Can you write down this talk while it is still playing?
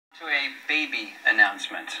To a baby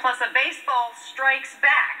announcement. Plus a baseball strikes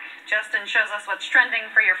back. Justin shows us what's trending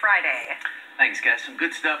for your Friday. Thanks, guys. Some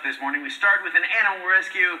good stuff this morning. We start with an animal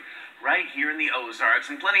rescue right here in the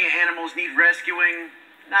Ozarks. And plenty of animals need rescuing,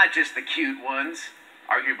 not just the cute ones.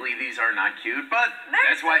 Arguably, these are not cute, but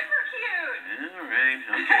that's why... Super cute. All right,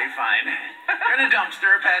 okay, fine. In a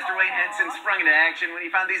dumpster, Pastor Wayne Henson sprung into action when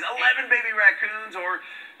he found these 11 baby raccoons, or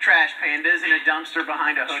trash pandas, in a dumpster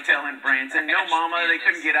behind a hotel in Branson. No mama, they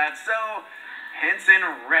couldn't get out, so Henson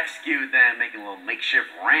rescued them, making a little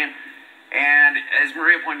makeshift ramp. And as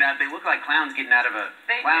Maria pointed out, they look like clowns getting out of a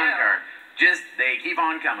clown car. They keep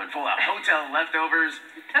on coming, full of hotel leftovers.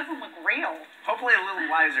 It doesn't look real. Hopefully a little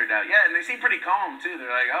wiser now. Yeah, and they seem pretty calm, too. They're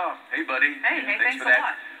like, oh, hey, buddy. Hey, thanks for a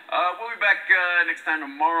that. lot. We'll be back next time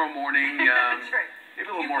tomorrow morning. That's right. Maybe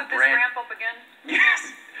a little Can you more put bread. this ramp up again? Yes.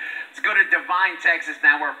 Let's go to Devine, Texas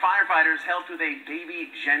now, where firefighters helped with a baby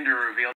gender reveal.